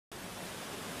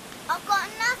I've got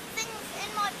enough things in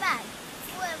my bag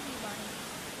for everybody.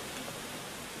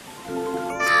 No,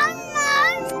 no,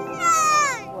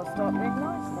 no! Well, start being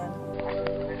nice then.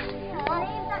 I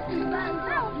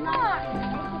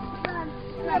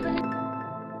think I'm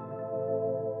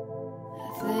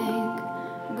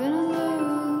gonna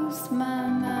lose my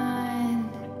mind.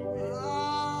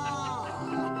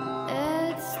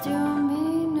 It's doing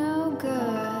me no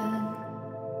good.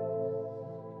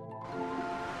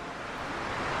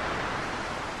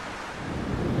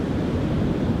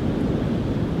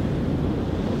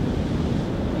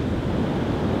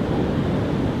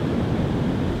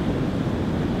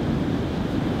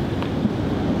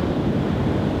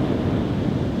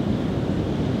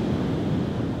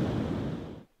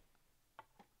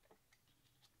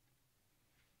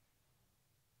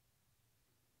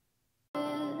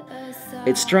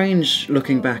 It's strange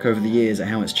looking back over the years at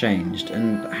how it's changed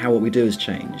and how what we do has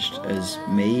changed as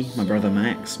me, my brother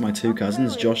Max, my two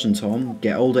cousins Josh and Tom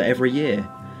get older every year.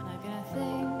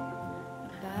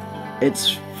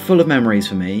 It's full of memories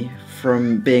for me,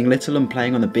 from being little and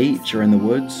playing on the beach or in the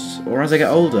woods, or as I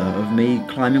get older of me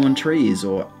climbing on trees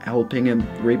or helping him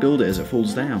rebuild it as it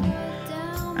falls down,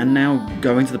 and now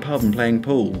going to the pub and playing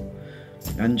pool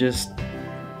and just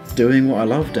doing what I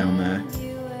love down there.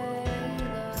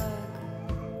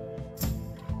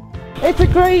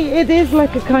 It is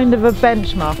like a kind of a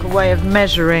benchmark, a way of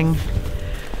measuring,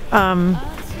 I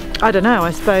don't know,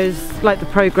 I suppose, like the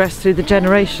progress through the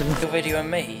generations. Your video and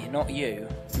me, not you.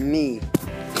 Me.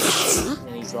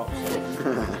 And he drops it.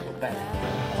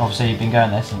 Obviously you've been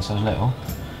going there since I was little.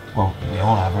 Well, we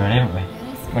all have really, haven't we?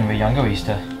 When we were younger we used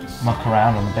to muck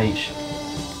around on the beach,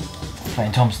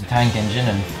 playing Thompson Tank Engine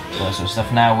and all that sort of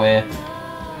stuff. Now we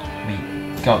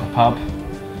go to the pub,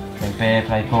 drink beer,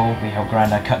 play pool, we help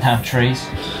Grandad cut down trees,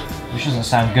 which doesn't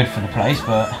sound good for the place,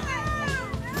 but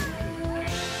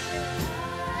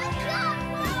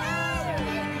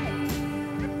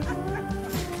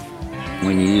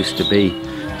when you used to be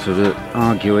sort of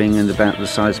arguing and about the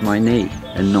size of my knee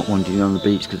and not wanting to go on the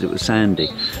beach because it was sandy.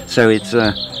 So it's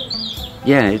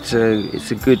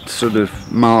it's a good sort of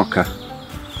marker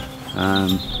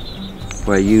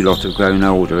where you lot have grown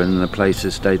older and the place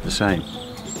has stayed the same.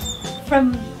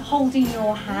 From holding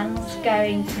your hands,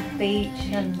 going to the beach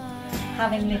and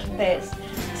having little bits,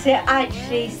 to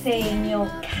actually seeing your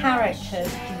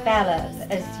characters develop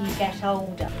as you get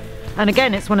older. And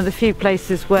again, it's one of the few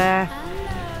places where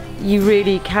you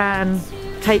really can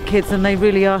take kids and they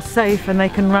really are safe and they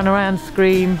can run around,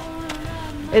 scream.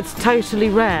 It's totally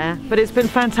rare, but it's been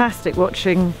fantastic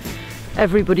watching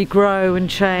everybody grow and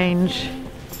change.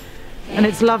 And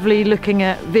it's lovely looking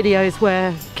at videos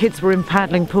where kids were in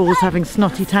paddling pools having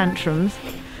snotty tantrums.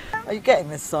 Are you getting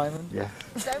this, Simon? Yeah.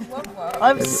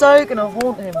 I'm so going to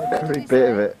haunt him with it. Every bit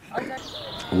of it.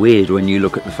 Weird when you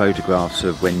look at the photographs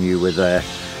of when you were there,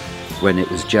 when it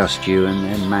was just you and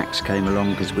then Max came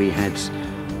along, because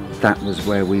that was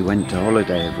where we went to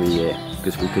holiday every year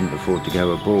because we couldn't afford to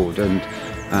go abroad. And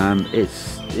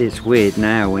it's weird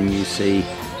now when you see,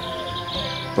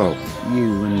 well,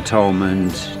 you and Tom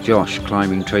and Josh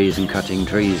climbing trees and cutting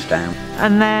trees down.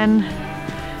 And then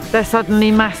they're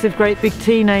suddenly massive, great big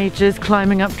teenagers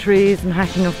climbing up trees and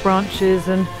hacking off branches.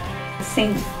 And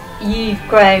Since you've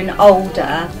grown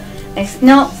older, it's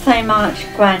not so much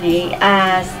Granny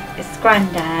as it's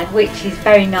Grandad, which is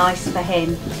very nice for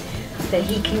him, that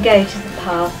he can go to the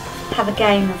pub, have a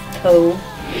game of pool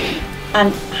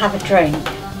and have a drink.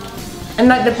 And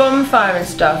like the bonfire and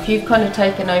stuff, you've kind of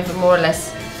taken over more or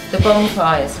less the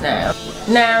bonfires now.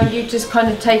 Now you've just kind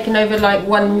of taken over like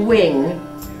one wing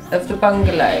of the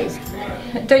bungalow.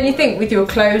 Don't you think, with your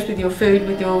clothes, with your food,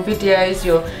 with your videos,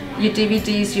 your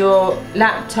DVDs, your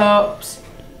laptops,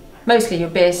 mostly your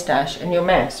beer stash and your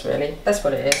mess, really. That's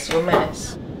what it is, your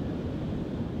mess.